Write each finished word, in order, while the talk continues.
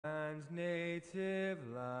and native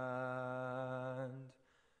land.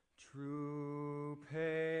 True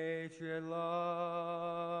patriot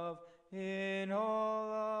love in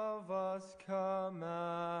all of us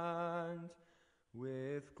command.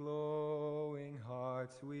 With glowing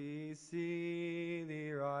hearts we see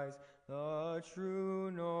thee rise, the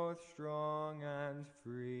true north strong and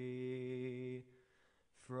free.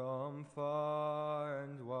 From far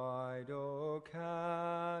and wide, O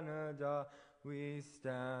Canada, we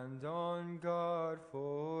stand on guard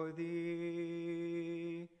for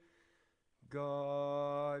thee.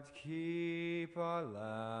 God keep our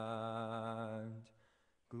land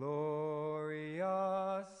glorious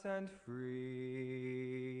and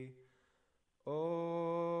free.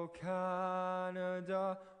 O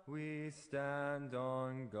Canada, we stand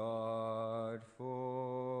on guard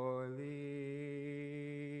for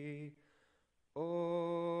thee.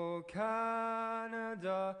 O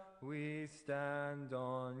Canada, we stand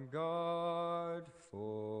on guard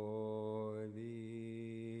for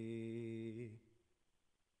thee.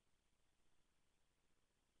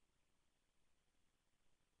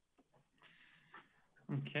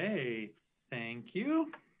 Okay, thank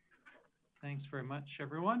you. Thanks very much,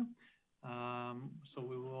 everyone. So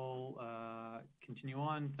we will continue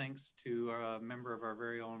on. Thanks to a member of our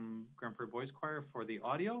very own Grande Prairie Boys Choir for the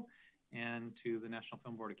audio, and to the National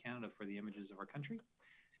Film Board of Canada for the images of our country.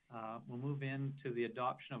 We'll move into the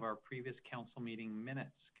adoption of our previous council meeting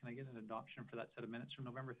minutes. Can I get an adoption for that set of minutes from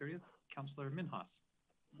November 30th? Councillor Minhas.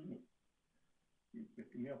 You're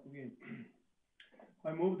picking me up again.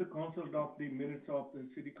 I move the council adopt the minutes of the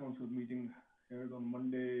city council meeting held on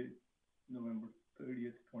Monday, November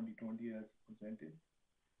 30th, 2020 as presented.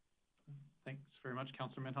 Thanks very much,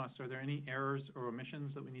 Councillor Minhas. Are there any errors or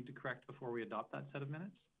omissions that we need to correct before we adopt that set of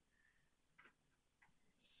minutes?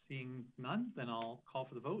 Seeing none, then I'll call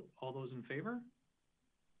for the vote. All those in favor?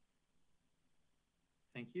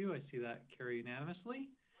 Thank you. I see that carry unanimously.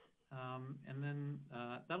 And then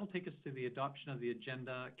that'll take us to the adoption of the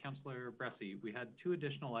agenda. Councillor Bressie, we had 2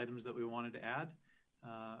 additional items that we wanted to add.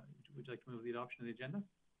 Would you like to move the adoption of the agenda?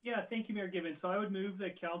 Yeah, thank you, Mayor Gibbons. So I would move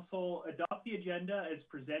that council adopt the agenda as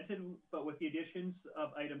presented, but with the additions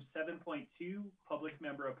of item 7.2, public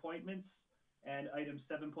member appointments, and item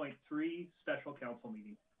 7.3, special council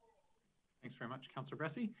meeting. Thanks very much, Councillor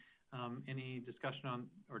Bressie. Any discussion on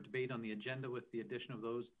or debate on the agenda with the addition of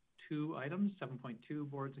those 2 items, 7.2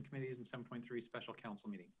 boards and committees and 7.3 special council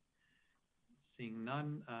meeting? Seeing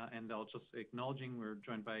none, and I'll just acknowledging we're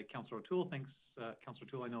joined by Councillor O'Toole. Thanks, Councillor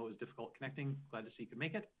O'Toole. I know it was difficult connecting. Glad to see you could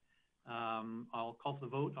make it. I'll call for the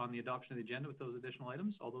vote on the adoption of the agenda with those additional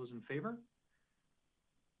items. All those in favor?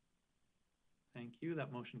 Thank you.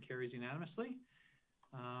 That motion carries unanimously.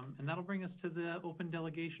 And that'll bring us to the open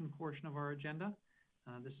delegation portion of our agenda.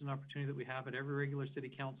 This is an opportunity that we have at every regular city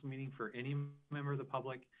council meeting for any member of the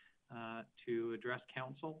public to address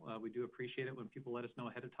council. We do appreciate it when people let us know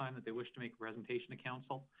ahead of time that they wish to make a presentation to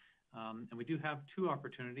council. And we do have 2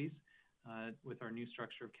 opportunities with our new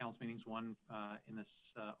structure of council meetings, one in this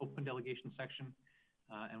open delegation section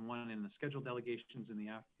and one in the scheduled delegations in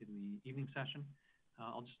the evening session.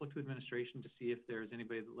 I'll just look to administration to see if there's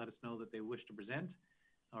anybody that let us know that they wish to present,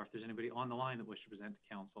 or if there's anybody on the line that wish to present to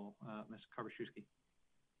council. Ms. Karbaschewski.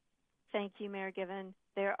 Thank you, Mayor Given.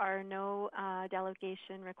 There are no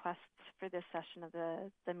delegation requests for this session of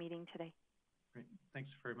the meeting today. Great.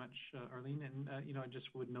 Thanks very much, Arlene. And, I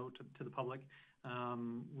just would note to the public,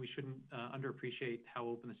 we shouldn't underappreciate how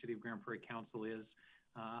open the City of Grande Prairie Council is.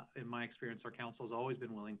 In my experience, our council has always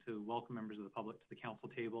been willing to welcome members of the public to the council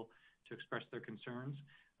table to express their concerns.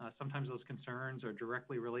 Sometimes those concerns are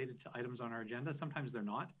directly related to items on our agenda. Sometimes they're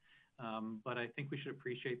not. But I think we should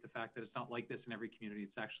appreciate the fact that it's not like this in every community.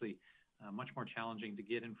 It's actually much more challenging to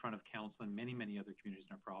get in front of council in many, many other communities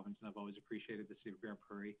in our province. And I've always appreciated the City of Grande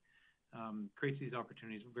Prairie creates these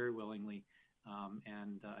opportunities very willingly.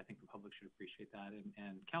 And I think the public should appreciate that.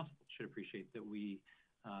 And council should appreciate that we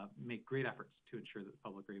make great efforts to ensure that the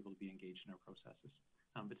public are able to be engaged in our processes.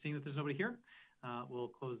 But seeing that there's nobody here, we'll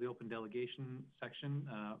close the open delegation section,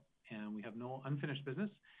 and we have no unfinished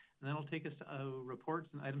business. And then I'll take us to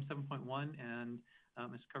reports and item 7.1. And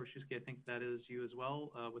Ms. Karbaschewski, I think that is you as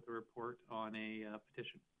well, with a report on a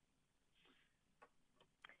petition.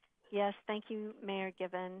 Yes, thank you, Mayor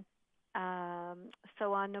Given.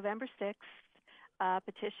 So on November 6th, a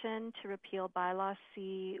petition to repeal bylaw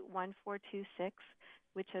C1426,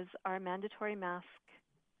 which is our mandatory mask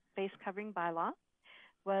face covering bylaw,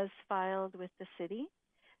 was filed with the city.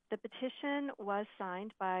 The petition was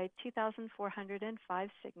signed by 2,405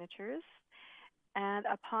 signatures, and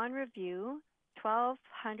upon review,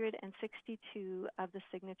 1,262 of the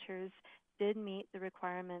signatures did meet the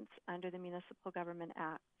requirements under the Municipal Government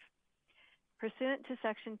Act. Pursuant to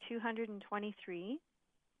Section 223,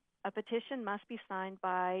 a petition must be signed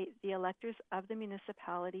by the electors of the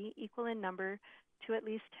municipality, equal in number to at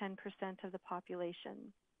least 10% of the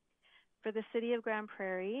population. For the City of Grande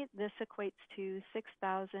Prairie, this equates to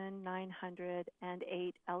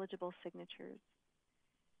 6,908 eligible signatures.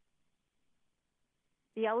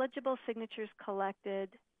 The eligible signatures collected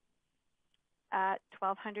at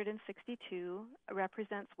 1,262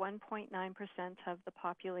 represents 1.9% of the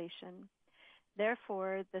population.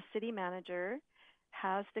 Therefore, the city manager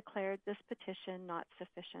has declared this petition not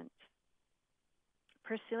sufficient.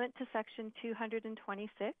 Pursuant to Section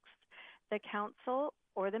 226, the council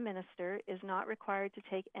or the minister is not required to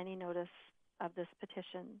take any notice of this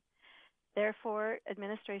petition. Therefore,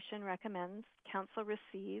 administration recommends council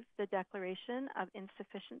receive the declaration of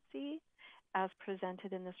insufficiency as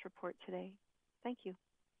presented in this report today. Thank you.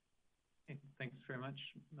 Okay, thanks very much,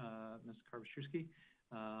 Ms. Karwaszewski.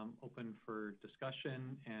 Open for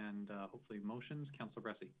discussion and hopefully motions. Councillor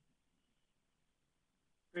Bressie.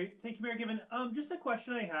 Great. Thank you, Mayor Given. Just a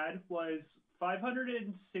question I had was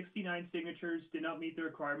 569 signatures did not meet the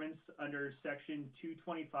requirements under Section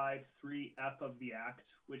 225(3)(f) of the Act,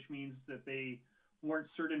 which means that they weren't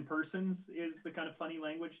certain persons, is the kind of funny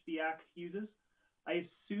language the Act uses. I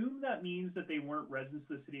assume that means that they weren't residents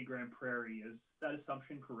of the City of Grande Prairie. Is that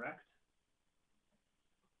assumption correct?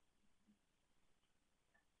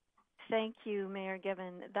 Thank you, Mayor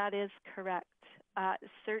Given. That is correct.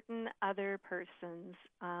 Certain other persons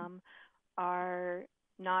are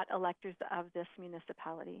not electors of this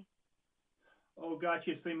municipality. Oh,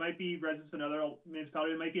 gotcha. So they might be residents of another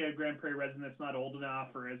municipality. It might be a Grande Prairie resident that's not old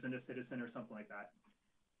enough or isn't a citizen or something like that.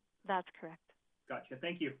 That's correct. Gotcha.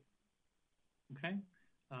 Thank you. Okay.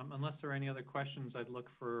 Unless there are any other questions, I'd look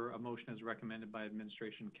for a motion as recommended by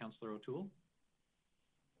administration. Councillor O'Toole.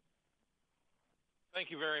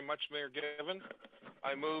 Thank you very much, Mayor Given.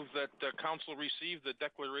 I move that Council receive the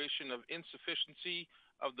declaration of insufficiency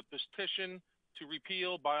of the petition to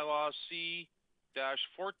repeal bylaw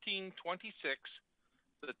C-1426,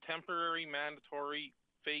 the temporary mandatory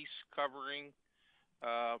face covering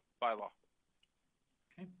bylaw.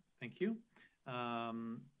 Okay, thank you.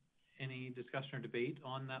 Any discussion or debate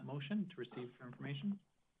on that motion to receive for information?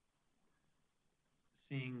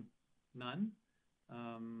 Seeing none.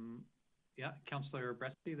 Yeah, Councillor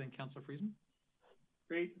Bressie, then Councillor Friesen.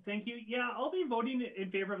 Great, thank you. Yeah, I'll be voting in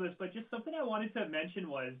favor of this, but just something I wanted to mention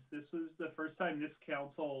was this was the first time this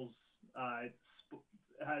council's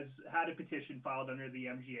has had a petition filed under the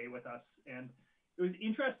MGA with us, and it was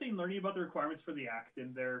interesting learning about the requirements for the Act,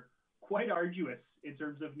 and they're quite arduous in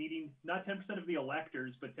terms of needing not 10% of the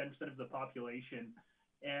electors, but 10% of the population.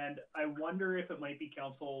 And I wonder if it might be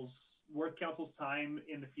worth council's time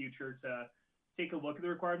in the future to take a look at the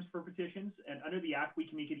requirements for petitions, and under the Act, we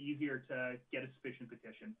can make it easier to get a sufficient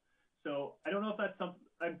petition. So I don't know if that's something,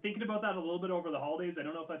 I'm thinking about that a little bit over the holidays. I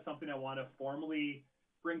don't know if that's something I want to formally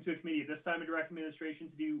bring to a committee at this time and direct administration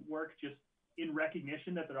to do work, just in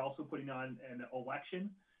recognition that they're also putting on an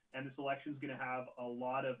election, and this election is going to have a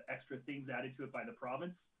lot of extra things added to it by the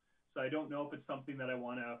province. So I don't know if it's something that I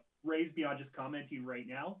want to raise beyond just commenting right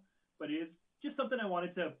now, but it is just something I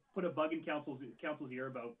wanted to put a bug in council's ear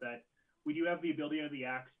about, that we do have the ability under the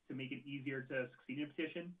Act to make it easier to succeed in a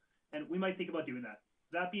petition, and we might think about doing that.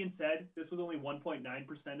 That being said, this was only 1.9%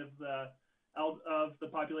 of the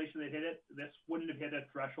population that hit it. This wouldn't have hit a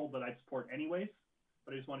threshold that I'd support anyways,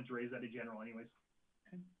 but I just wanted to raise that in general anyways.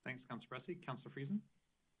 Okay, thanks, Councillor Bressie. Councillor Friesen.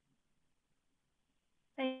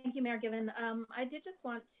 Thank you, Mayor Given. I did just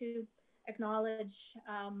want to acknowledge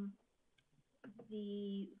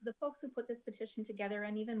the folks who put this petition together,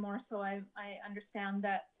 and even more so, I understand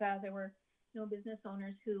that there were no business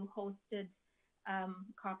owners who hosted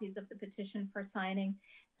copies of the petition for signing,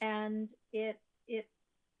 and it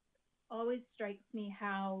always strikes me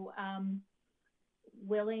how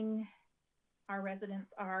willing our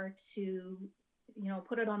residents are to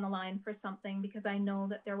put it on the line for something, because I know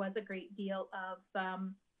that there was a great deal of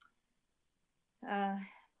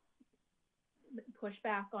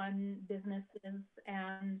pushback on businesses,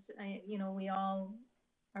 and we all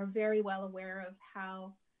are very well aware of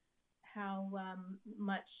how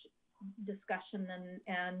much discussion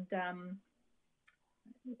and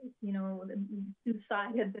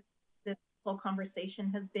two-sided this whole conversation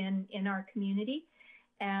has been in our community.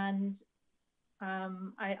 And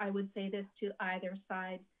I would say this to either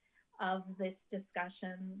side of this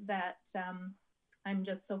discussion, that I'm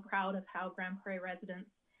just so proud of how Grande Prairie residents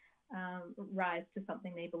rise to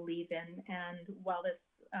something they believe in. And while this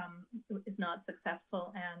is not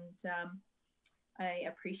successful, and I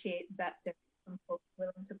appreciate that there's some folks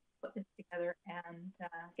willing to put this together and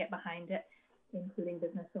get behind it, including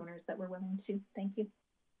business owners that were willing to. Thank you.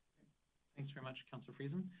 Thanks very much, Councillor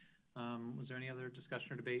Friesen. Was there any other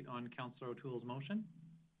discussion or debate on Councillor O'Toole's motion?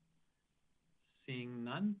 Seeing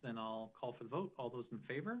none, then I'll call for the vote. All those in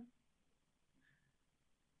favor?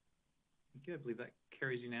 Thank you. I believe that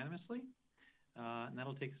carries unanimously. And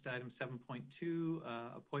that'll take us to item 7.2,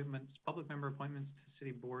 appointments, public member appointments to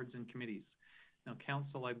city boards and committees. Now,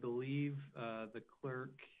 Council, I believe the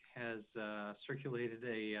clerk has circulated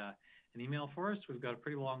an email for us. We've got a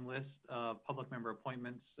pretty long list of public member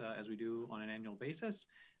appointments as we do on an annual basis.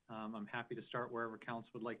 I'm happy to start wherever Council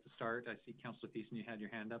would like to start. I see Councillor Thiessen, you had your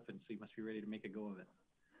hand up, and so you must be ready to make a go of it.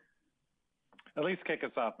 At least kick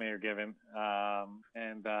us off, Mayor Given.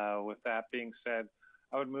 With that being said,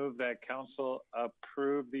 I would move that Council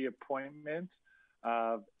approve the appointment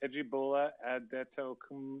of Ejibola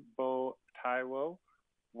Adetokunbo Taiwo,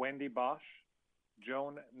 Wendy Bosch,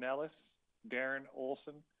 Joan Nellis, Darren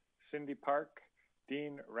Olson, Cindy Park,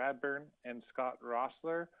 Dean Radburn, and Scott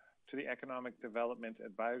Rossler to the Economic Development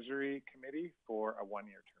Advisory Committee for a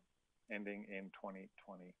one-year term ending in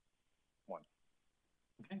 2021.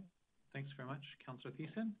 Okay, thanks very much, Councillor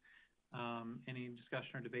Thiessen. Any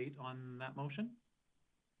discussion or debate on that motion?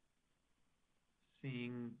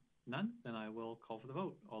 Seeing none, then I will call for the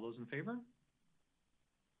vote. All those in favor?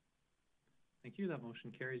 Thank you. That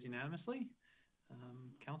motion carries unanimously.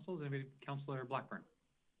 Council, is anybody? Councillor Blackburn.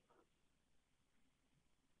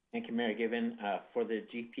 Thank you, Mayor Given. For the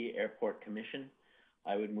GP Airport Commission,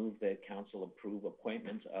 I would move that Council approve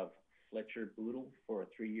appointments of Fletcher Boodle for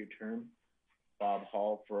a 3-year term, Bob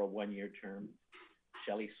Hall for a 1-year term,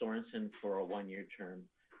 Shelley Sorensen for a 1-year term,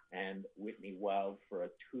 and Whitney Wild for a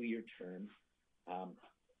 2-year term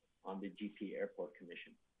on the GP Airport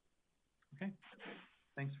Commission. Okay,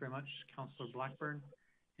 thanks very much, Councillor Blackburn.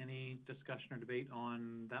 Any discussion or debate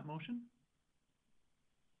on that motion?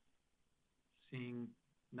 Seeing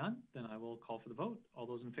none, then I will call for the vote. All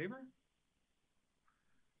those in favor?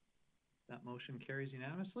 That motion carries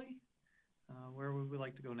unanimously. Where would we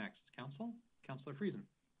like to go next? Council? Councillor Friesen.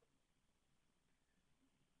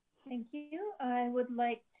 Thank you. I would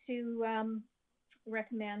like to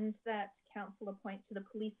recommend that Council appoint to the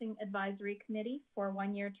Policing Advisory Committee for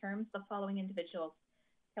 1-year terms the following individuals: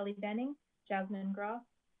 Kelly Benning, Jasmine Groff,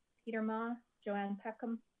 Peter Ma, Joanne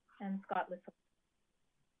Peckham, and Scott Lissel.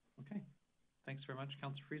 Okay, thanks very much,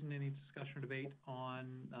 Councillor Friesen. Any discussion or debate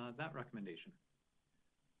on that recommendation?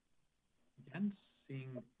 Again,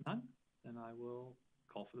 seeing none, then I will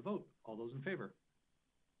call for the vote. All those in favor?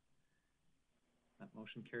 That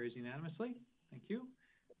motion carries unanimously. Thank you.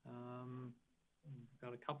 We've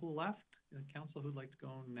got a couple left. Council, who'd like to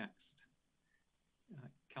go next?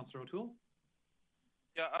 Councillor O'Toole?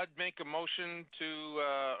 Yeah, I'd make a motion to,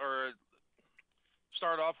 or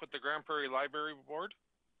start off with the Grande Prairie Library Board.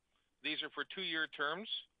 These are for 2-year terms.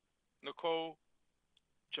 Nicole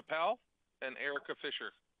Chappelle and Erica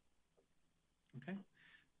Fisher. Okay,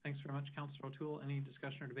 thanks very much, Councillor O'Toole. Any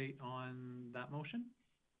discussion or debate on that motion?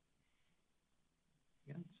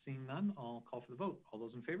 Again, seeing none, I'll call for the vote. All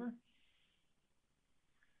those in favor?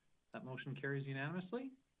 That motion carries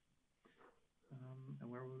unanimously. And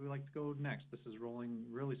where would we like to go next? This is rolling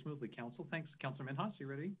really smoothly, Council. Thanks. Councillor Minhas, you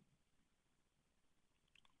ready?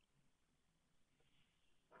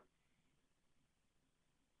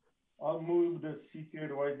 I'll move the CK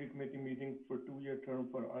Advisory Committee meeting for 2-year term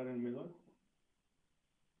for Irene Miller.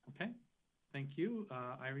 Okay, thank you.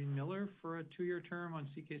 Irene Miller for a 2-year term on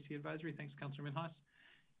CKC Advisory. Thanks, Councillor Minhas.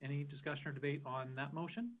 Any discussion or debate on that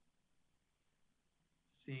motion?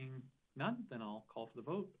 Seeing none, then I'll call for the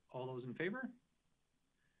vote. All those in favor?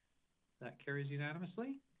 That carries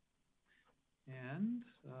unanimously. And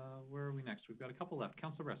where are we next? We've got a couple left.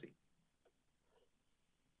 Councillor Bressie.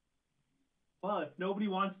 Well, if nobody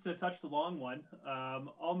wants to touch the long one,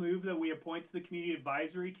 I'll move that we appoint to the Community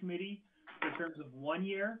Advisory Committee for terms of 1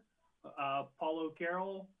 year, Paulo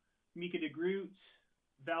Carroll, Mika DeGroot,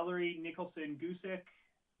 Valerie Nicholson-Gusick,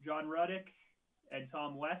 John Ruddick, and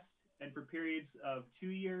Tom West, and for periods of 2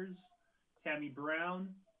 years, Tammy Brown,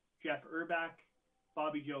 Jeff Urbach,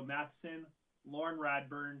 Bobby Joe Matheson, Lauren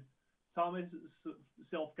Radburn, Thomas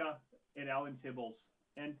Silka, and Alan Tibbles.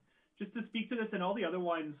 And just to speak to this and all the other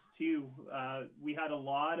ones too, we had a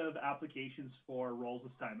lot of applications for roles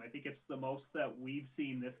this time. I think it's the most that we've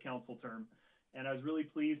seen this council term. And I was really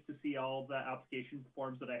pleased to see all the application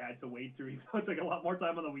forms that I had to wade through. So it took a lot more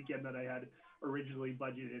time on the weekend than I had originally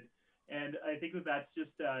budgeted. And I think that that's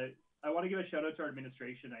just, I want to give a shout out to our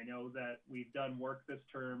administration. I know that we've done work this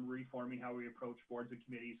term reforming how we approach boards and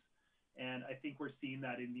committees. And I think we're seeing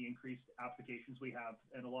that in the increased applications we have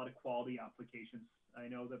and a lot of quality applications. I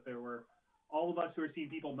know that there were all of us who are seeing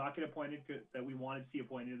people not get appointed that we wanted to see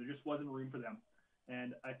appointed. There just wasn't room for them.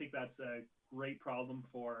 And I think that's a great problem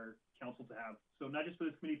for council to have. So not just for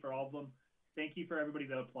this committee, for all of them. Thank you for everybody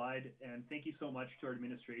that applied. And thank you so much to our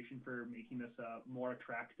administration for making this a more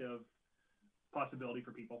attractive possibility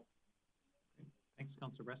for people. Thanks,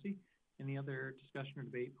 Councillor Bressie. Any other discussion or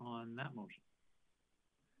debate on that motion?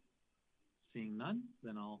 Seeing none,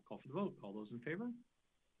 then I'll call for the vote. All those in favor?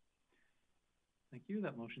 Thank you.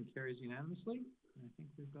 That motion carries unanimously. I think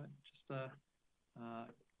we've got just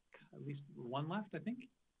at least one left, I think.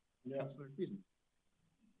 Yeah. Councillor Friesen.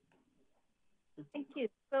 Thank you.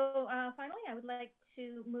 So finally, I would like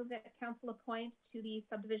to move that council appoint to the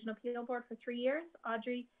Subdivision Appeal Board for 3 years,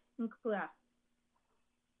 Audrey Nkua.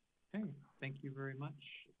 Okay, thank you very much,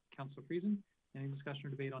 Councillor Friesen. Any discussion or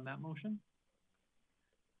debate on that motion?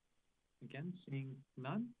 Again, seeing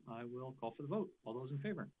none, I will call for the vote. All those in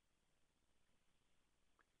favor?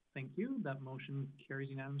 Thank you. That motion carries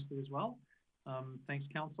unanimously as well. Thanks,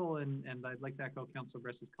 Council, and I'd like to echo Councillor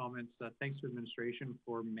Bress's comments. Thanks to administration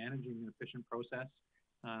for managing an efficient process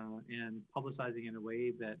and publicizing in a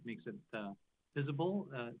way that makes it visible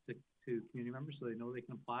to community members so they know they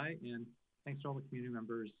can apply. And thanks to all the community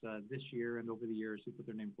members this year and over the years who put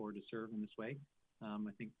their name forward to serve in this way. I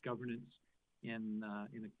think governance in a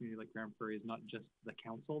community like Grande Prairie is not just the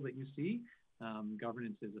council that you see.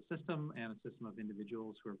 Governance is a system, and a system of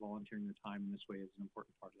individuals who are volunteering their time in this way is an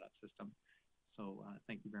important part of that system. So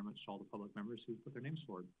thank you very much to all the public members who put their names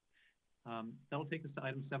forward. That'll take us to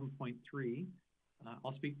item 7.3.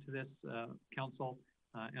 I'll speak to this, council.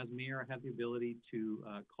 As mayor, I have the ability to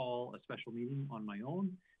call a special meeting on my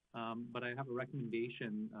own, but I have a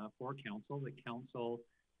recommendation for council that council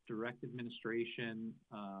direct administration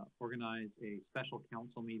organize a special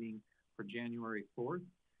council meeting for January 4th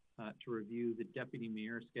to review the deputy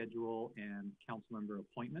mayor schedule and council member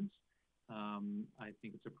appointments. I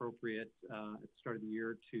think it's appropriate at the start of the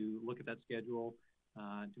year to look at that schedule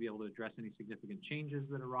to be able to address any significant changes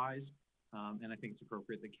that arise. And I think it's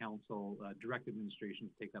appropriate that council direct administration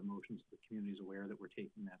to take that motion so the community is aware that we're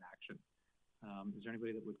taking that action. Is there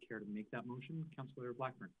anybody that would care to make that motion? Councillor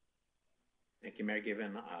Blackburn. Thank you, Mayor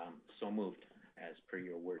Given. So moved as per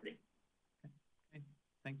your wording. Okay.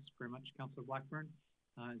 Thanks very much, Councillor Blackburn.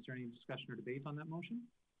 Is there any discussion or debate on that motion?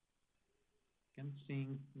 Again,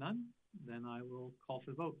 seeing none, then I will call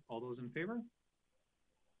for the vote. All those in favor?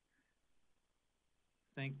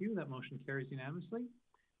 Thank you. That motion carries unanimously.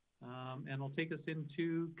 And will take us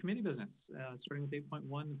into committee business, starting with 8.1,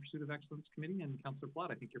 the Pursuit of Excellence Committee. And Councillor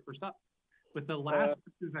Plott, I think you're first up with the last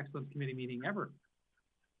Pursuit of Excellence Committee meeting ever.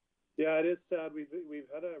 Yeah, it is sad. We've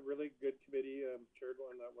had a really good committee, chaired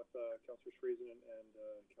one with Councillor Friesen and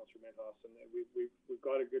Councillor Manhoff, and we've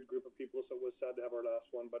got a good group of people. So it was sad to have our last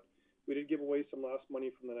one, but we did give away some last money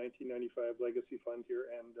from the 1995 Legacy Fund here,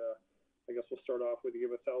 and I guess we'll start off with give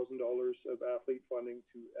 $1,000 of athlete funding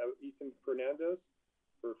to Ethan Fernandez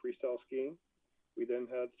for freestyle skiing. We then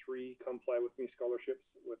had 3 Come Fly With Me scholarships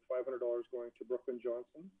with $500 going to Brooklyn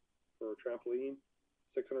Johnson for trampoline,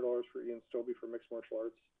 $600 for Ian Stobie for mixed martial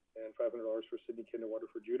arts, and $500 for Sydney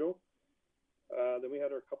Kinderwater for judo. Then we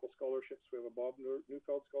had our couple scholarships. We have a Bob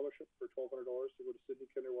Neufeld scholarship for $1,200 to go to Sydney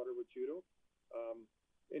Kinderwater with judo.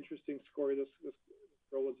 Interesting story. This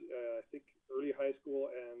girl was, I think, early high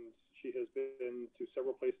school, and she has been to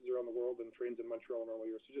several places around the world and trains in Montreal in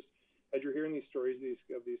early years. So just as you're hearing these stories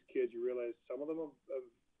of these kids, you realize some of them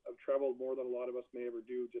have traveled more than a lot of us may ever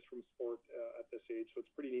do just from sport at this age. So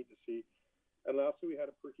it's pretty neat to see. And lastly, we had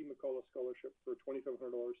a Perky McCullough scholarship for $2,500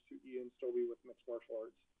 to Ian Stobie with mixed martial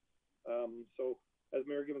arts. So as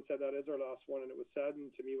Mayor Given said, that is our last one, and it was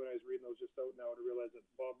saddened to me when I was reading those just out now to realize that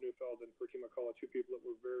Bob Neufeld and Perky McCullough, 2 people that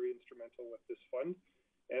were very instrumental with this fund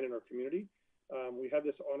and in our community. We have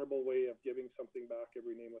this honorable way of giving something back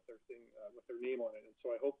every name with their name on it, and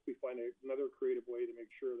so I hope we find another creative way to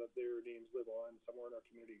make sure that their names live on somewhere in our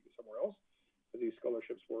community, somewhere else. These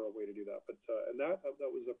scholarships were a way to do that. But and that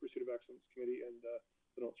was a Pursuit of Excellence Committee and the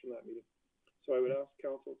notes from that meeting. So I would ask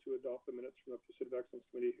Council to adopt the minutes from the Pursuit of Excellence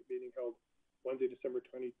Committee meeting held Wednesday, December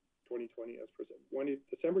 20, 2020 as presented.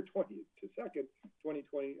 December 22nd,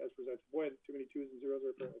 2020 as presented. Boy, too many 2s and 0s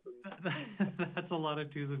are apparently for me. That's a lot of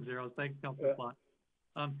 2s and 0s. Thanks, Councillor Plott.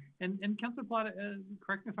 And Councillor Plott,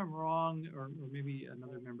 correct me if I'm wrong, or maybe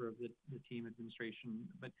another member of the team administration,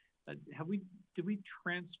 but did we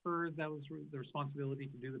transfer the responsibility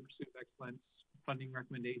to do the Pursuit of Excellence funding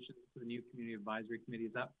recommendations to the new Community Advisory Committee?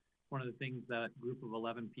 Is that one of the things that group of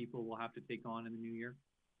 11 people will have to take on in the new year?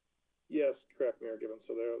 Yes, correct, Mayor Given.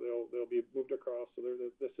 So they'll be moved across. So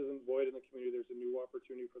this isn't void in the community. There's a new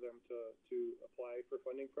opportunity for them to apply for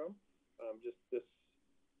funding from. Just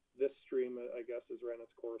this stream, I guess, has ran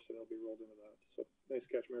its course and it'll be rolled into that. So nice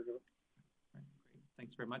catch, Mayor Given. Right, great.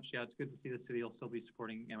 Thanks very much. Yeah, it's good to see the city will still be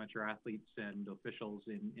supporting amateur athletes and officials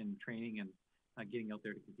in training and getting out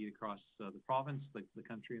there to compete across the province, the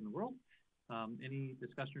country, and the world. Any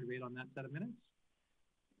discussion or debate on that set of minutes?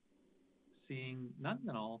 Seeing none,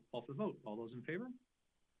 then I'll call for the vote. All those in favor?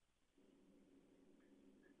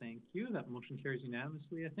 Thank you. That motion carries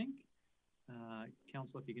unanimously, I think.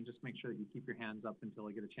 Council, if you can just make sure that you keep your hands up until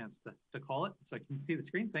I get a chance to call it so I can see the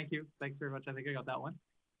screen. Thank you. Thanks very much. I think I got that one.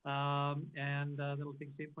 And that'll take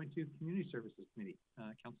us 8.2 Community Services Committee.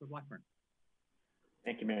 Councilor Blackburn.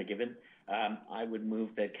 Thank you, Mayor Given. I would move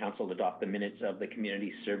that Council adopt the minutes of the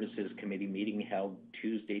Community Services Committee meeting held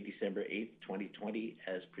Tuesday, December 8th, 2020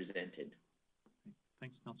 as presented.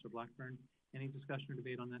 Thanks, Councilor Blackburn. Any discussion or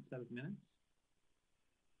debate on that set of minutes?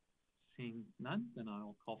 Seeing none, then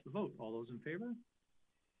I'll call for the vote. All those in favor?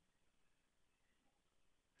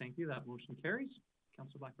 Thank you. That motion carries.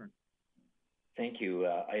 Councilor Blackburn. Thank you.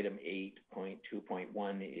 Item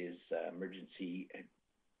 8.2.1 is emergency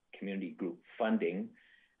community group funding.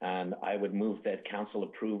 And I would move that Council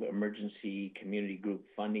approve emergency community group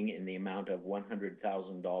funding in the amount of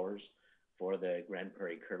 $100,000 for the Grande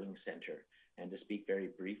Prairie Curling Center. And to speak very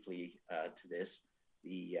briefly to this,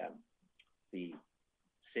 the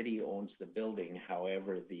city owns the building.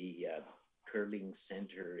 However, the curling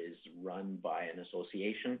center is run by an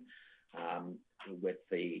association. With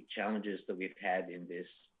the challenges that we've had in this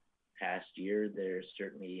past year, they're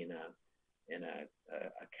certainly in a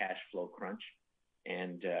cash flow crunch,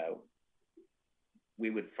 and we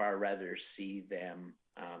would far rather see them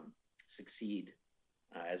succeed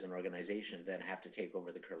as an organization than have to take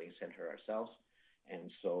over the curling center ourselves.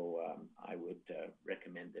 And so I would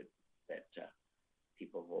recommend that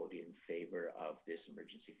people vote in favor of this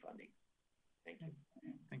emergency funding. Thank you.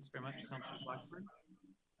 Thanks very much, Councilor Blackburn.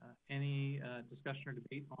 Any discussion or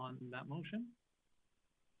debate on that motion?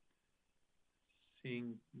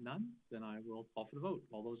 Seeing none, then I will call for the vote.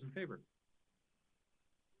 All those in favor?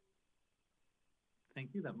 Thank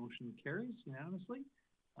you. That motion carries unanimously.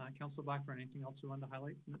 Councilor Blackburn, anything else you wanted to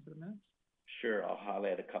highlight from this set of minutes? Sure, I'll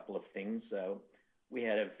highlight a couple of things. We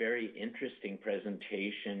had a very interesting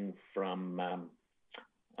presentation from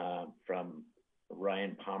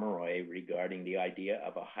Ryan Pomeroy regarding the idea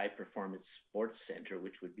of a high-performance sports center,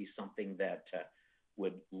 which would be something that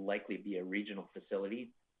would likely be a regional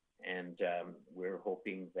facility. And we're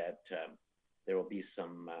hoping that there will be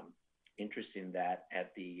some interest in that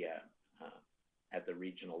at the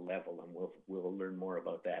regional level, and we'll learn more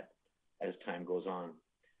about that as time goes on.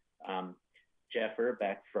 Jeff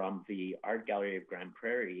Urbeck from the Art Gallery of Grande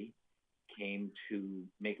Prairie came to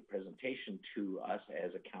make a presentation to us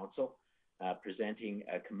as a council, presenting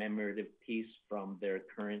a commemorative piece from their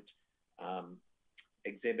current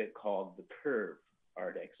exhibit called the Curve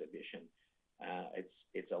Art Exhibition.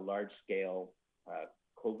 It's a large-scale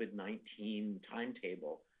COVID-19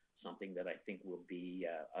 timetable, something that I think will be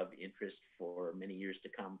of interest for many years to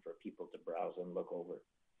come for people to browse and look over.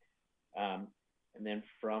 And then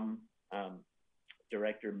from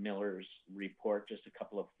Director Miller's report, just a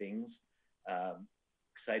couple of things.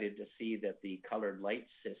 Excited to see that the colored light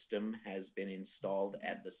system has been installed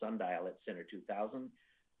at the sundial at Center 2000,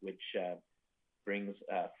 which brings,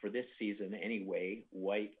 for this season anyway,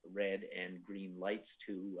 white, red, and green lights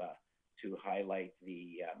to highlight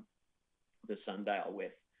the sundial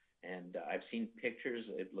with. And I've seen pictures,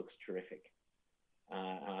 it looks terrific.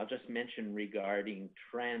 I'll just mention regarding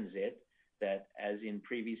transit that as in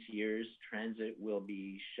previous years, transit will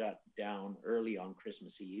be shut down early on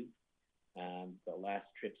Christmas Eve. The last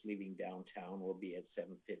trips leaving downtown will be at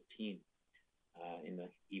 7:15 in the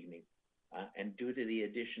evening. And due to the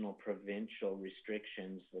additional provincial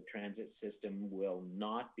restrictions, the transit system will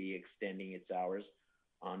not be extending its hours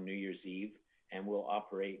on New Year's Eve and will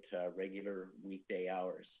operate regular weekday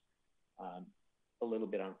hours. A little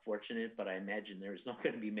bit unfortunate, but I imagine there's not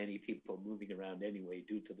going to be many people moving around anyway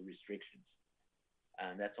due to the restrictions.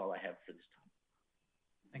 And that's all I have for this time.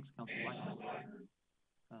 Thanks, Councilor Blackburn.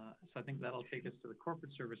 So I think that'll take us to the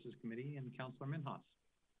Corporate Services Committee and Councilor Minhas.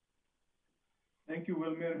 Thank you,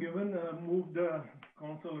 Will. Mayor Given. Move the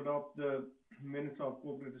council adopt the minutes of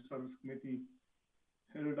Corporate Service Committee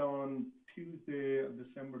held on Tuesday,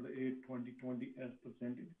 December the 8th, 2020 as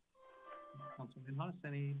presented. Councilor Minhas,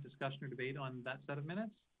 any discussion or debate on that set of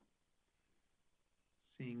minutes?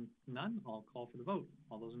 Seeing none, I'll call for the vote.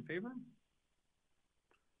 All those in favor?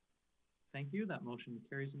 Thank you. That motion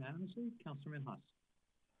carries unanimously. Councilor Minhas.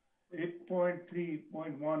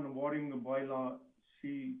 8.3.1, awarding the bylaw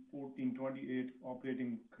C-1428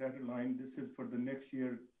 operating credit line. This is for the next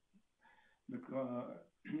year. The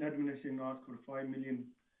administration asked for 5 million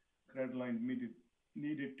credit line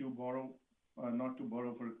needed to borrow, not to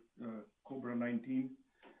borrow for COVID-19.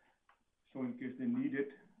 So in case they need it,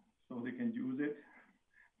 so they can use it.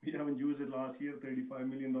 We haven't used it last year, $35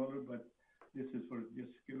 million, but this is for just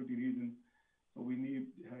security reasons. So we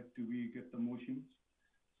get the motions.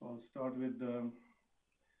 So I'll start with the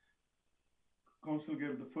council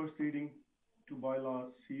gave the first reading to bylaw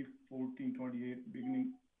C-1428,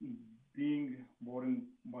 being borrowing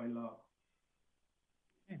by law.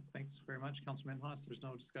 Okay, thanks very much, Councilor Minhas. There's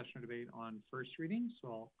no discussion or debate on first reading, so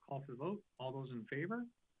I'll call for the vote. All those in favor?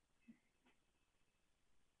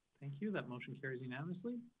 Thank you. That motion carries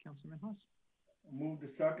unanimously. Councilor Minhas. Move the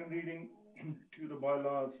second reading to the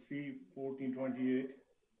bylaws C-1428.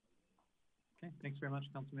 Okay, thanks very much,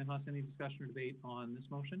 Councilor Minhas. Any discussion or debate on this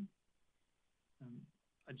motion?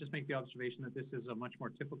 I just make the observation that this is a much more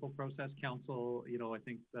typical process. Council, I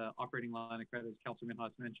think the operating line of credit, as Councilor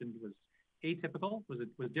Minhas mentioned, was atypical.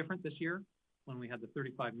 Was different this year when we had the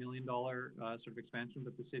 $35 million sort of expansion,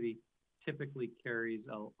 but the city typically carries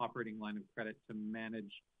an operating line of credit to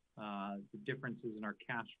manage the differences in our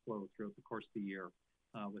cash flow throughout the course of the year,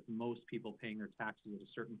 with most people paying their taxes at a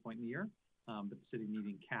certain point in the year, but the city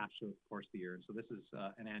needing cash throughout the course of the year. And so this is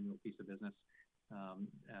an annual piece of business,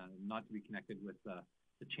 not to be connected with the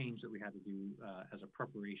change that we had to do as a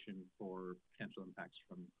preparation for potential impacts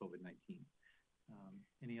from COVID-19.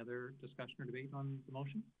 Any other discussion or debate on the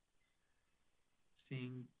motion?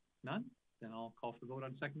 Seeing none, then I'll call for the vote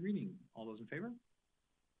on second reading. All those in favor?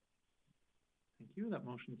 Thank you. That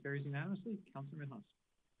motion carries unanimously. Councilor Minhas.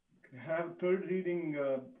 Have third reading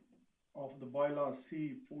of the bylaw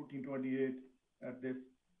C-1428 at this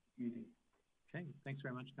meeting. Okay, thanks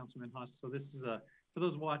very much, Councilor Minhas. So this is for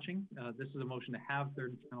those watching, this is a motion to have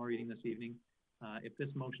third and final reading this evening. If this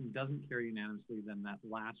motion doesn't carry unanimously, then that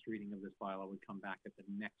last reading of this bylaw would come back at the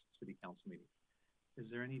next City Council meeting. Is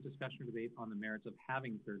there any discussion or debate on the merits of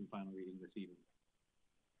having third and final reading this evening?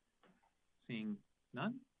 Seeing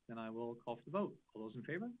none, then I will call for the vote. All those in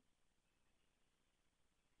favor?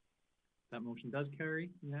 That motion does carry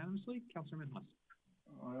unanimously. Councilor Minhas.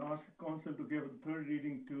 I ask the council to give a third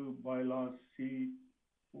reading to bylaw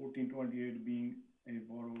C-1428 being a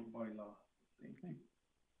borrowed bylaw. Thank you.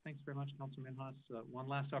 Thanks very much, Councilor Minhas. One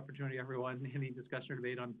last opportunity, everyone. Any discussion or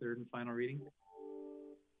debate on third and final reading?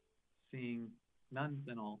 Seeing none,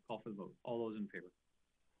 then I'll call for the vote. All those in favor?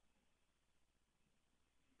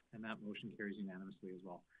 And that motion carries unanimously as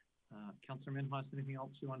well. Councilor Minhas, anything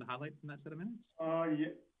else you want to highlight from that set of minutes?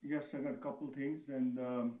 Yes, I got a couple of things. And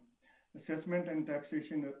assessment and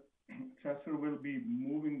taxation assessor will be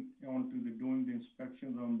moving on to doing the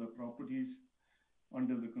inspections on the properties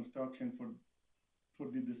under the construction for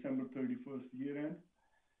the December 31st year end.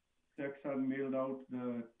 Tax are mailed out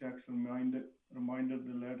the tax reminder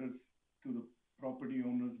the letters to the property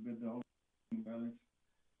owners with the outstanding balance.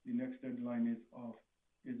 The next deadline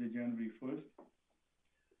is the January 1st.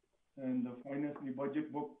 And the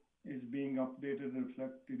budget book is being updated to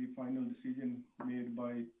reflect the final decision made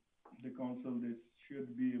by the council. This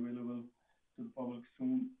should be available to the public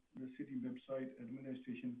soon. The city website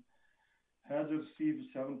administration has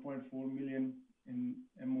received 7.4 million in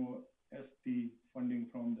MOST funding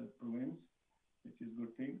from the province, which is a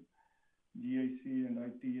good thing. GIC and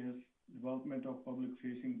ITS, development of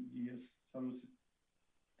public-facing GS services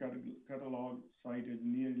catalog site is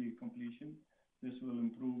nearly completion. This will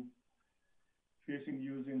improve facing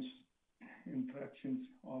users interactions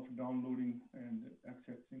of downloading and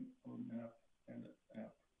accessing our map and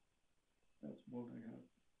app. That's what I have.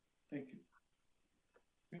 Thank you.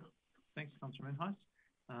 Okay. Thanks, Councilor Minhas.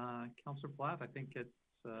 Councilor Platt, I think it's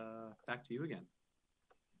back to you again.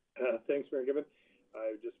 Thanks, Mayor Gibbon.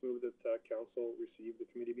 I just moved that council receive the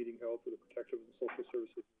committee meeting held for the Protection and Social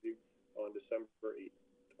Services Review on December 8th,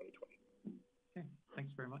 2020. Okay,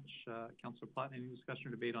 thanks very much, Councilor Platt. Any discussion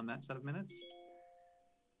or debate on that set of minutes?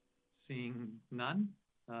 Seeing none,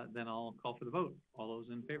 then I'll call for the vote. All those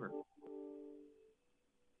in favor?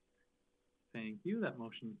 Thank you. That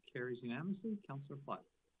motion carries unanimously. Councilor Platt.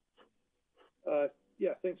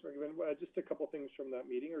 Yeah, thanks, Mayor Gibbon. Just a couple things from that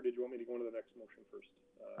meeting, or did you want me to go into the next motion first?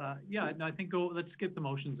 Yeah, no, I think let's skip the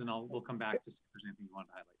motions and we'll come back to see if there's anything you want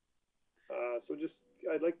to highlight. So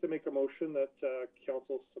I'd like to make a motion that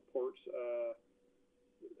council supports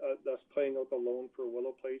us paying out the loan for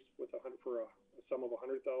Willow Place with a sum of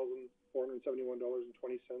 $100,471.20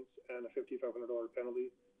 and a $5,500 penalty.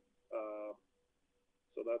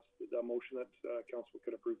 So that's the motion that council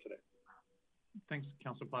could approve today. Thanks,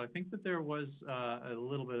 Councillor Plott. I think that there was a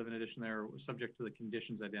little bit of an addition there, subject to the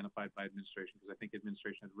conditions identified by administration, because I think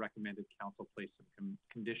administration had recommended council place some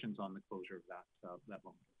conditions on the closure of that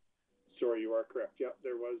loan. Sorry, you are correct. Yeah,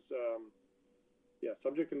 there was,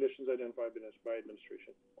 subject conditions identified by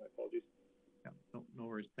administration. My apologies. Yeah, no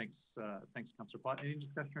worries. Thanks, Councillor Plott. Any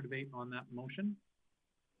discussion or debate on that motion?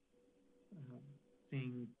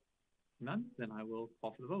 Seeing none, then I will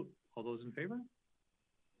call for the vote. All those in favor?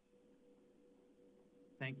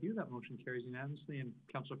 Thank you. That motion carries unanimously. And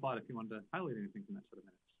Councillor Plott, if you wanted to highlight anything from that set of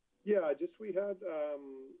minutes. Yeah, we had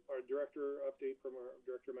our director update from our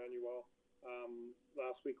Director Manuel.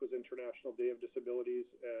 Last week was International Day of Disabilities,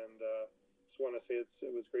 and just want to say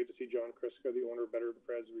it was great to see John Kriska, the owner of Better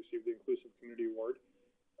Prairie, receive the Inclusive Community Award.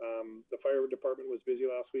 The fire department was busy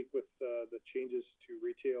last week with the changes to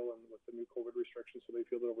retail and with the new COVID restrictions, so they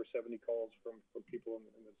fielded over 70 calls from people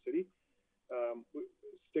in the city.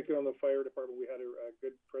 Sticking on the fire department, we had a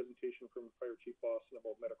good presentation from Fire Chief Lawson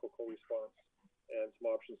about medical co-response and some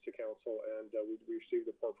options to council, and we received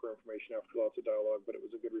the report for information after lots of dialogue, but it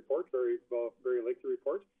was a good report, very lengthy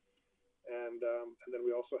report. And then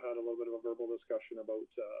we also had a little bit of a verbal discussion about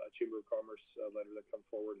a Chamber of Commerce letter that come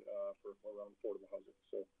forward for around affordable housing.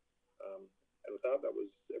 So, and with that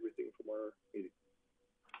was everything from our meeting.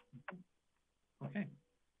 Okay,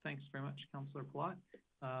 thanks very much, Councillor Plott.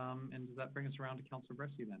 And does that bring us around to Councillor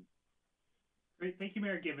Bressie then? Great, thank you,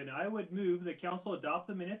 Mayor Given. I would move that Council adopt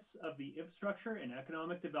the minutes of the Infrastructure and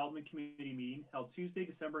Economic Development Committee meeting held Tuesday,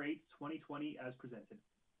 December 8th, 2020, as presented.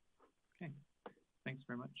 Okay, thanks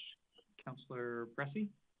very much, Councillor Bressie.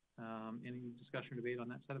 Any discussion or debate on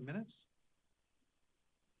that set of minutes?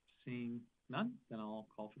 Seeing none, then I'll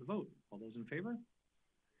call for the vote. All those in favor?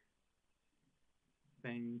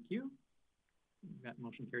 Thank you. That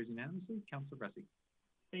motion carries unanimously. Councillor Bressie.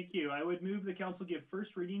 Thank you. I would move the council give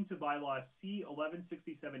first reading to bylaw C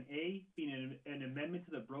 1167A, being an amendment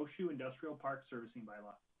to the Brochu Industrial Park Servicing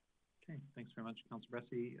Bylaw. Okay, thanks very much, Councillor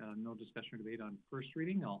Bressie. No discussion or debate on first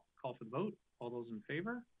reading. I'll call for the vote. All those in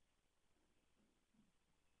favor?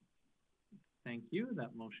 Thank you.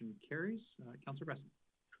 That motion carries. Councillor Bressie.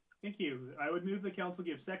 Thank you. I would move the council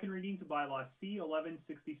give second reading to bylaw C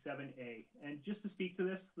 1167A. And just to speak to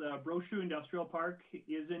this, the Brochu Industrial Park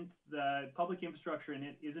the public infrastructure in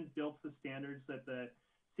it isn't built to the standards that the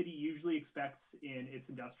city usually expects in its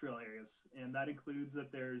industrial areas. And that includes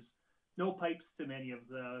that there's no pipes to many of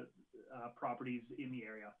the properties in the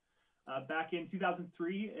area. Back in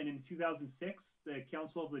 2003 and in 2006, the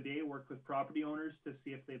council of the day worked with property owners to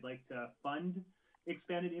see if they'd like to fund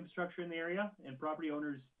expanded infrastructure in the area, and property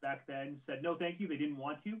owners back then said no thank you, they didn't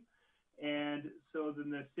want to. And so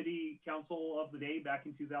then the city council of the day back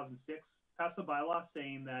in 2006 passed a bylaw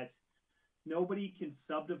saying that nobody can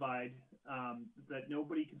subdivide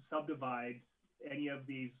any of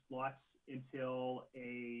these lots until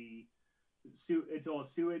a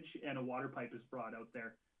sewage and a water pipe is brought out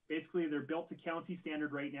there. Basically, they're built to county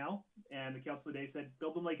standard right now, and the council today said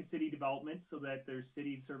build them like a city development so that there's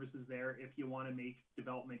city services there if you want to make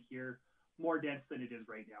development here more dense than it is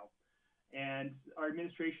right now. And our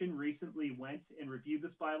administration recently went and reviewed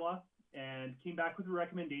this bylaw and came back with a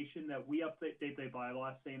recommendation that we update the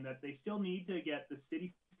bylaw, saying that they still need to get the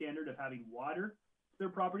city standard of having water to their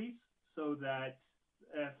properties so that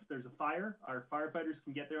if there's a fire, our firefighters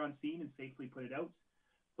can get there on scene and safely put it out.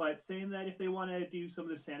 But saying that if they want to do some of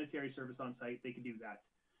the sanitary service on site, they can do that.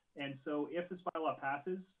 And so if this bylaw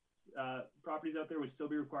passes, properties out there would still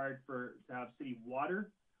be required to have city water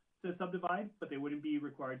to subdivide, but they wouldn't be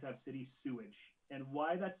required to have city sewage. And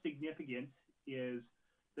why that's significant is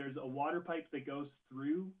there's a water pipe that goes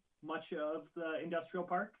through much of the industrial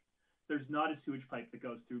park. There's not a sewage pipe that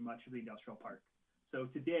goes through much of the industrial park. So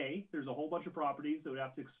today, there's a whole bunch of properties that would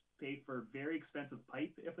have to pay for very expensive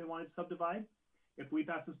pipe if they wanted to subdivide. If we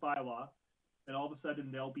pass this bylaw, then all of a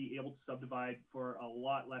sudden they'll be able to subdivide for a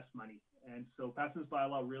lot less money. And so passing this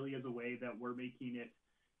bylaw really is a way that we're making it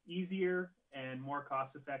easier and more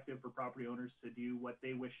cost effective for property owners to do what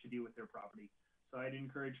they wish to do with their property. So I'd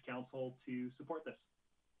encourage council to support this.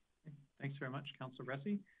 Thanks very much, Councillor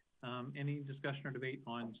Bressie. Any discussion or debate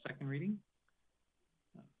on second reading?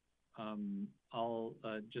 I'll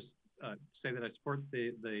just say that I support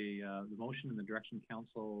the motion and the direction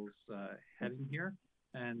council's heading here,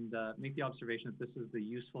 and make the observation that this is the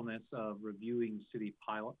usefulness of reviewing city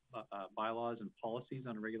bylaws and policies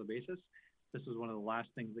on a regular basis. This was one of the last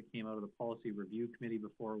things that came out of the policy review committee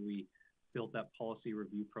before we built that policy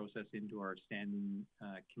review process into our standing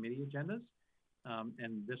committee agendas.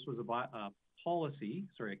 And this was a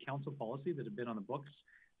council policy that had been on the books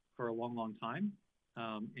for a long, long time.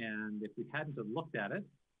 And if we hadn't have looked at it,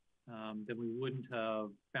 then we wouldn't have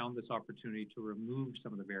found this opportunity to remove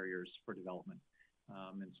some of the barriers for development.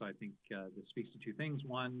 And so I think this speaks to two things.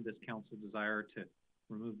 One, this council's desire to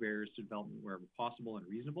remove barriers to development wherever possible and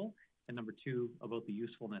reasonable. And number two, about the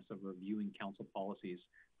usefulness of reviewing council policies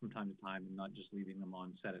from time to time and not just leaving them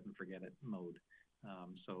on set it and forget it mode.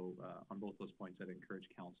 So on both those points, I'd encourage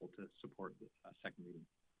council to support the second reading.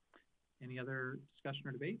 Any other discussion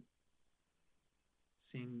or debate?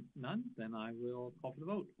 Seeing none, then I will call for the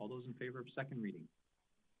vote. All those in favor of second reading?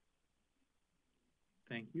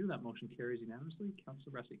 Thank you. That motion carries unanimously.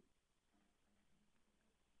 Councillor Bressie.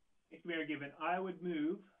 Thank you, Mayor Given. I would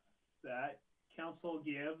move that council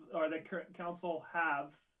council have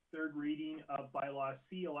third reading of bylaw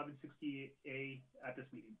C 1168A at this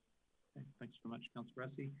meeting. Okay, thanks very much, Councillor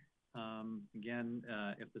Bressie. Again,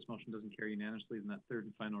 if this motion doesn't carry unanimously, then that third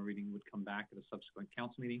and final reading would come back at a subsequent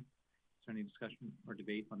council meeting. Is there any discussion or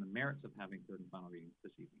debate on the merits of having third and final readings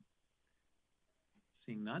this evening?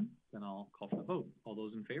 Seeing none, then I'll call for the vote. All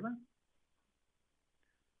those in favor?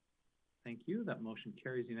 Thank you. That motion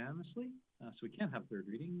carries unanimously. So we can have third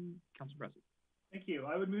reading. Councillor Bressie. Thank you.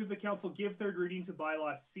 I would move the council give third reading to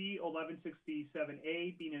bylaw C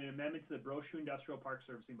 1167A, being an amendment to the Brochu Industrial Park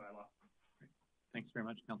Servicing Bylaw. Great. Thanks very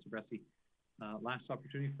much, Councillor Bressie. Last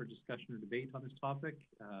opportunity for discussion or debate on this topic.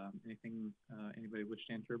 Anything anybody wish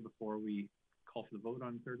to enter before we call for the vote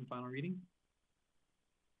on third and final reading?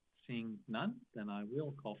 Seeing none, then I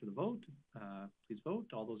will call for the vote. Please vote.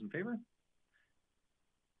 All those in favor?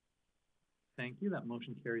 Thank you. That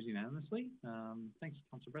motion carries unanimously. Thanks,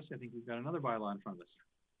 Councillor Bressie. I think we've got another bylaw in front of us.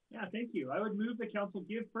 Yeah, thank you. I would move the council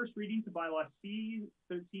give first reading to bylaw C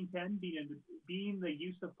 1310, being the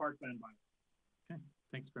use of parkland bylaw. Okay,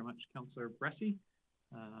 thanks very much, Councillor Bressie.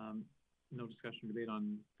 No discussion or debate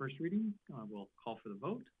on first reading. We'll call for the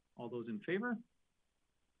vote. All those in favor?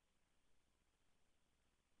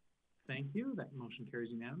 Thank you. That motion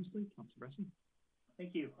carries unanimously. Councillor Bressie.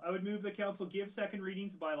 Thank you. I would move the council give second reading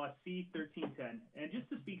to bylaw C 1310. And just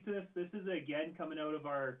to speak to this, this is again coming out of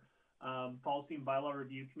our Policy and Bylaw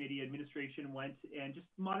Review Committee. Administration went and just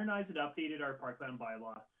modernized and updated our parkland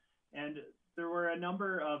bylaw. And there were a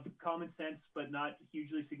number of common sense but not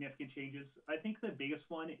hugely significant changes. I think the biggest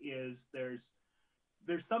one is there's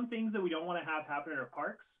some things that we don't want to have happen in our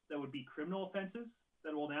parks that would be criminal offenses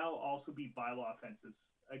that will now also be bylaw offenses.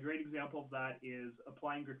 A great example of that is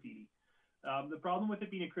applying graffiti. The problem with it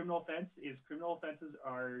being a criminal offense is criminal offenses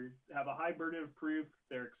have a high burden of proof,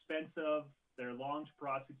 they're expensive, they're long to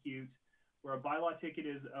prosecute, where a bylaw ticket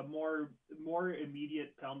is a more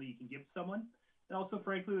immediate penalty you can give someone. And also,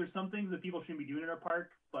 frankly, there's some things that people shouldn't be doing in our park,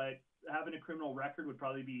 but having a criminal record would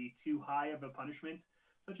probably be too high of a punishment,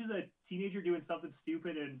 such as a teenager doing something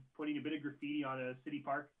stupid and putting a bit of graffiti on a city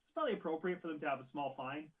park. It's probably appropriate for them to have a small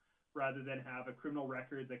fine rather than have a criminal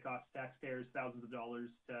record that costs taxpayers thousands of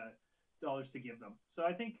dollars to give them. So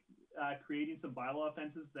I think creating some bylaw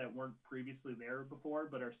offenses that weren't previously there before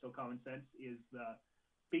but are still common sense is the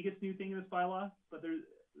biggest new thing in this bylaw. But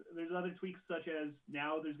there's other tweaks, such as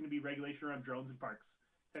now there's going to be regulation around drones in parks,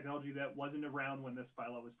 technology that wasn't around when this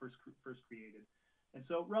bylaw was first created. And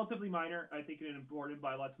so relatively minor, I think an important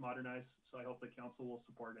bylaw to modernize, so I hope the council will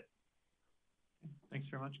support it. Thanks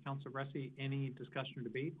very much, Councillor Bressie. Any discussion or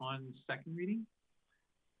debate on second reading?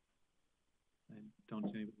 I don't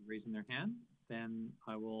see anybody raising their hand. Then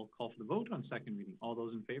I will call for the vote on second reading. All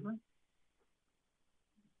those in favor?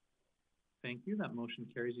 Thank you. That motion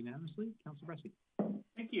carries unanimously. Councillor Bressie.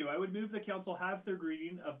 Thank you. I would move the council have third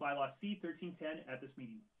reading of bylaw C 1310 at this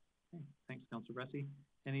meeting. Okay. Thanks, Councillor Bressie.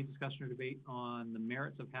 Any discussion or debate on the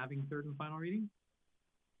merits of having third and final reading?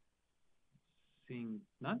 Seeing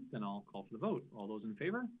none, then I'll call for the vote. All those in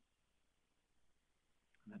favor? And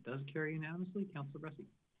that does carry unanimously. Councillor Bressie.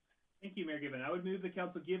 Thank you, Mayor Given. I would move the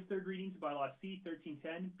council give third reading to bylaw C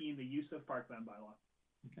 1310, being the use of parkland bylaw.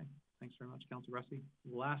 Okay, thanks very much, Councillor Bressie.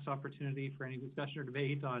 Last opportunity for any discussion or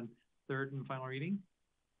debate on third and final reading.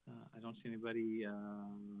 I don't see anybody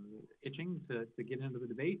itching to get into the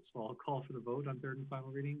debate, so I'll call for the vote on third and final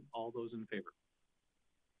reading. All those in favor?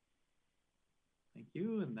 Thank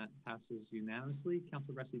you, and that passes unanimously.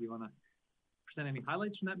 Councillor Bressie, do you want to present any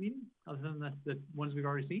highlights from that meeting, other than the ones we've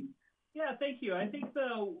already seen? Yeah, thank you. I think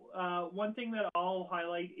the one thing that I'll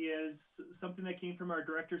highlight is something that came from our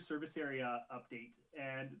Director Service Area update,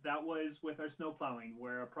 and that was with our snow plowing,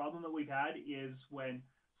 where a problem that we've had is when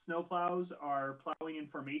snow plows are plowing in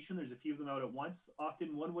formation, there's a few of them out at once,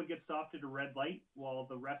 often one would get stopped at a red light while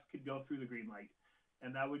the rest could go through the green light,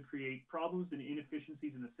 and that would create problems and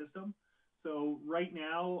inefficiencies in the system. So right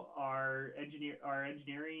now, our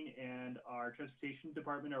engineering and our transportation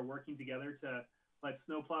department are working together to let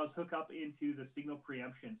snowplows hook up into the signal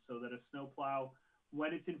preemption so that a snowplow,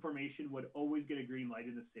 when its information, would always get a green light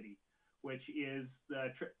in the city, which is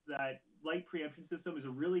that light preemption system is a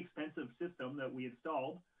really expensive system that we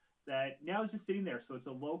installed that now is just sitting there. So it's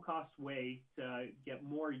a low-cost way to get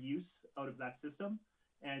more use out of that system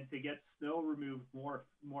and to get snow removed more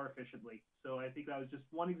efficiently. So I think that was just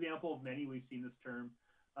one example of many we've seen this term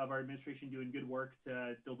of our administration doing good work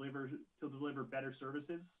to deliver better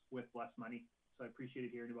services with less money. So I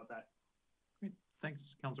appreciated hearing about that. Great. Thanks,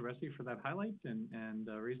 Councillor Resty, for that highlight and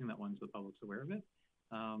raising that one so the public's aware of it.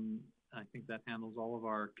 I think that handles all of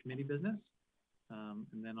our committee business.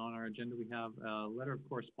 And then on our agenda, we have a letter of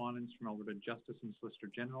correspondence from Alberta Justice and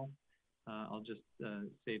Solicitor General. I'll just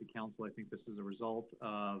say to Council, I think this is a result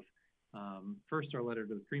of first our letter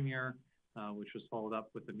to the Premier, which was followed up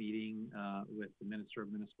with a meeting with the Minister of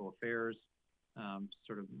Municipal Affairs to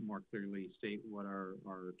sort of more clearly state what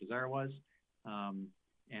our desire was.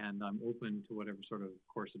 And I'm open to whatever sort of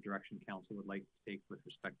course of direction Council would like to take with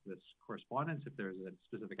respect to this correspondence, if there's a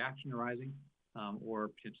specific action arising, or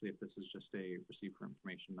potentially if this is just a receipt for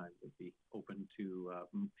information, I would be open to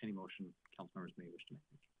any motion Council members may wish to make.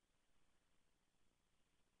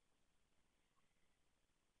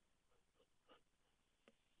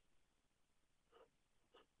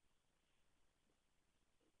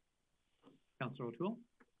 Councillor O'Toole?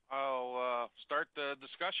 I'll start the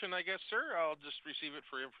discussion, I guess, sir. I'll just receive it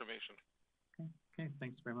for information. Okay,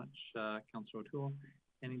 thanks very much, Councillor O'Toole.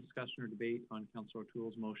 Any discussion or debate on Councillor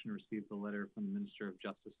O'Toole's motion to receive the letter from the Minister of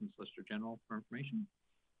Justice and Solicitor General for information?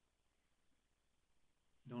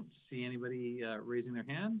 Don't see anybody raising their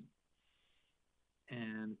hand.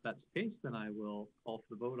 And if that's the case, then I will call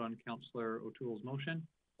for the vote on Councillor O'Toole's motion.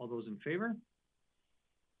 All those in favor?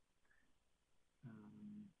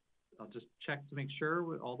 I'll just check to make sure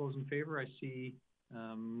with all those in favor. I see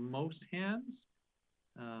most hands.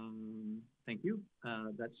 Thank you.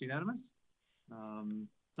 That's unanimous.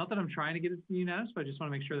 Not that I'm trying to get it to be unanimous, but I just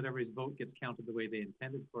want to make sure that everybody's vote gets counted the way they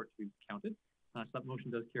intended for it to be counted. So that motion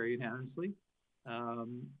does carry unanimously.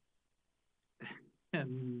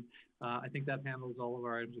 And I think that handles all of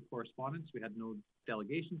our items of correspondence. We had no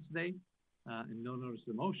delegations today and no notice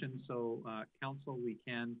of the motion. So Council, we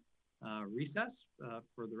can recess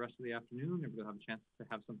for the rest of the afternoon. Everybody will have a chance to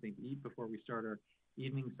have something to eat before we start our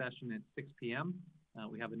evening session at 6 p.m.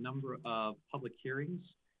 We have a number of public hearings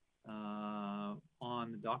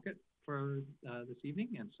on the docket for this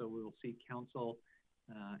evening, and so we will see Council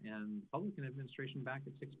and public and administration back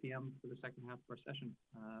at 6 p.m. for the second half of our session.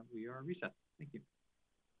 We are recessed. Thank you.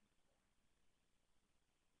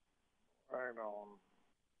 Right on.